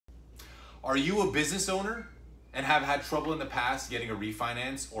Are you a business owner and have had trouble in the past getting a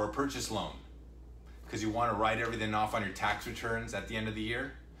refinance or a purchase loan because you want to write everything off on your tax returns at the end of the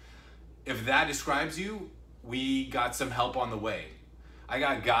year? If that describes you, we got some help on the way. I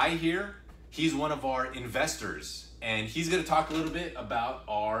got Guy here. He's one of our investors, and he's going to talk a little bit about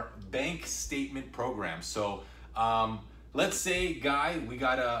our bank statement program. So let's say, Guy, we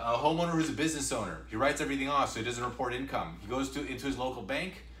got a homeowner who's a business owner. He writes everything off so he doesn't report income. He goes into his local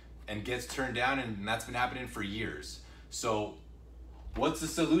bank and gets turned down, and that's been happening for years. So what's the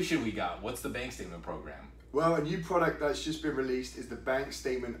solution we got? What's the bank statement program? Well, a new product that's just been released is the bank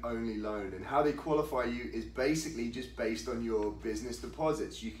statement only loan, and how they qualify you is basically just based on your business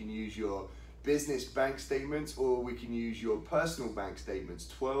deposits. You can use your business bank statements, or we can use your personal bank statements,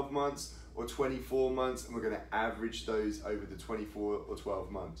 12 months or 24 months, and we're going to average those over the 24 or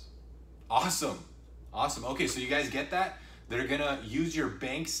 12 months. Awesome. Awesome. Okay, so you guys get that? They're going to use your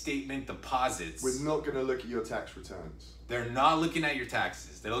bank statement deposits. We're not going to look at your tax returns. They're not looking at your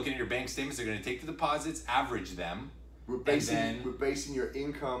taxes. They're looking at your bank statements. They're going to take the deposits, average them. We're basing your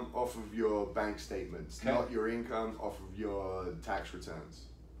income off of your bank statements, okay, not your income off of your tax returns.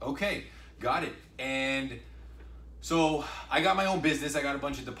 Okay, got it. And so I got my own business. I got a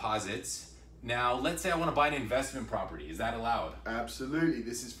bunch of deposits. Now, let's say I want to buy an investment property. Is that allowed? Absolutely.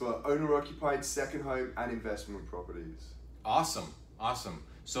 This is for owner-occupied second home and investment properties. Awesome, awesome.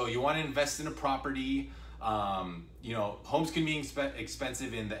 So you want to invest in a property. You know, homes can be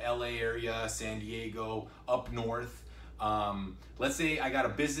expensive in the LA area, San Diego, up north. Let's say I got a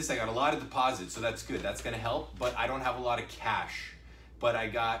business, I got a lot of deposits, so that's good. That's going to help, but I don't have a lot of cash. But I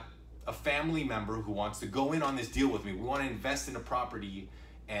got a family member who wants to go in on this deal with me. We want to invest in a property,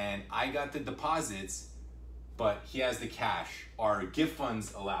 and I got the deposits, but he has the cash. Are gift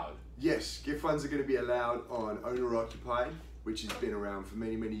funds allowed? Yes, gift funds are going to be allowed on owner-occupied, which has been around for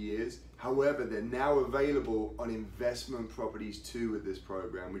many, many years. However, they're now available on investment properties too with this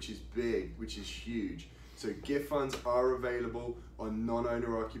program, which is big, which is huge. So gift funds are available on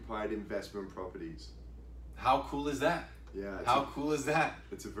non-owner occupied investment properties. How cool is that? Yeah. How cool is that?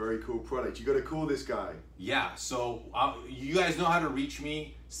 It's a very cool product. You got to call this guy. Yeah, so you guys know how to reach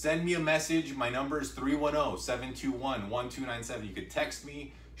me. Send me a message. My number is 310-721-1297. You could text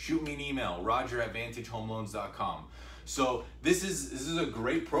me, shoot me an email, roger@vantagehomeloans.com. So this is a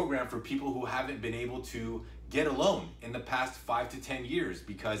great program for people who haven't been able to get a loan in the past 5 to 10 years,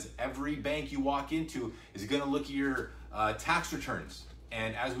 because every bank you walk into is going to look at your tax returns.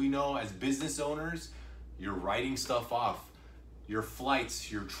 And as we know, as business owners, you're writing stuff off. Your flights,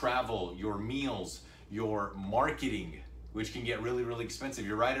 your travel, your meals, your marketing, which can get really, really expensive.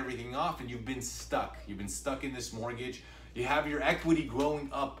 You write everything off and you've been stuck. You've been stuck in this mortgage. You have your equity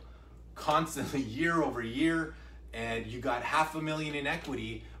growing up constantly year over year, and you got $500,000 in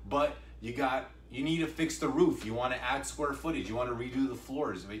equity, but you need to fix the roof. You want to add square footage. You want to redo the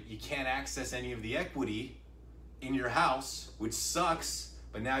floors, but you can't access any of the equity in your house, which sucks,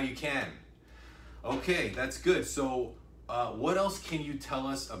 but now you can. Okay, that's good. So what else can you tell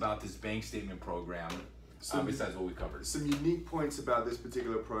us about this bank statement program besides what we covered? Some unique points about this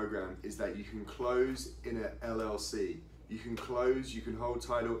particular program is that you can close in an LLC. You can hold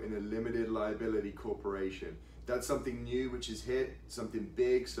title in a limited liability corporation. That's something new which is hit, something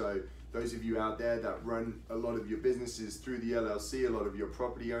big. So those of you out there that run a lot of your businesses through the LLC, a lot of your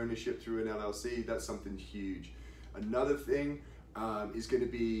property ownership through an LLC, that's something huge. Another thing is going to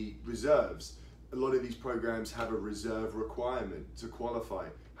be reserves. A lot of these programs have a reserve requirement to qualify.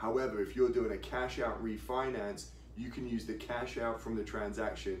 However, if you're doing a cash out refinance, you can use the cash out from the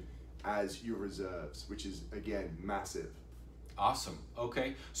transaction as your reserves, which is, again, massive. Awesome.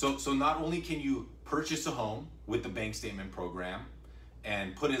 Okay. So not only can you purchase a home with the bank statement program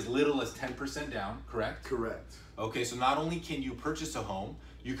and put as little as 10% down, correct? Correct. Okay, so not only can you purchase a home,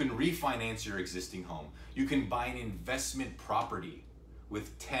 you can refinance your existing home. You can buy an investment property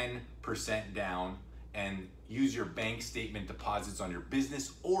with 10% down and use your bank statement deposits on your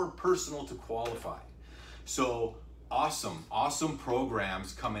business or personal to qualify. So awesome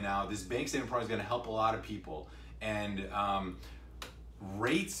programs coming out. This bank statement program is going to help a lot of people. And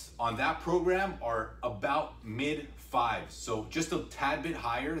rates on that program are about mid-5s, so just a tad bit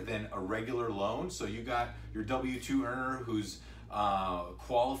higher than a regular loan. So you got your W-2 earner who's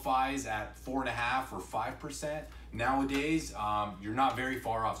qualifies at 4.5 or 5%. Nowadays, you're not very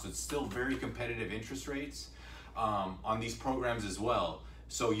far off, so it's still very competitive interest rates on these programs as well.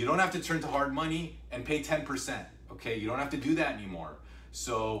 So you don't have to turn to hard money and pay 10%. Okay, you don't have to do that anymore.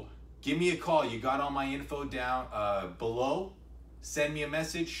 So give me a call. You got all my info down below. Send me a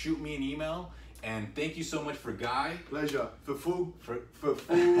message, shoot me an email, And thank you so much for Guy. Pleasure. For full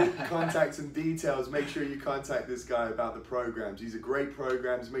contacts and details, make sure you contact this guy about the programs. These are great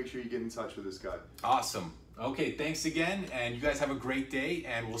programs. Make sure you get in touch with this guy. Awesome. Okay, thanks again, and you guys have a great day,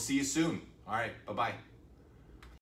 and we'll see you soon. All right, bye-bye.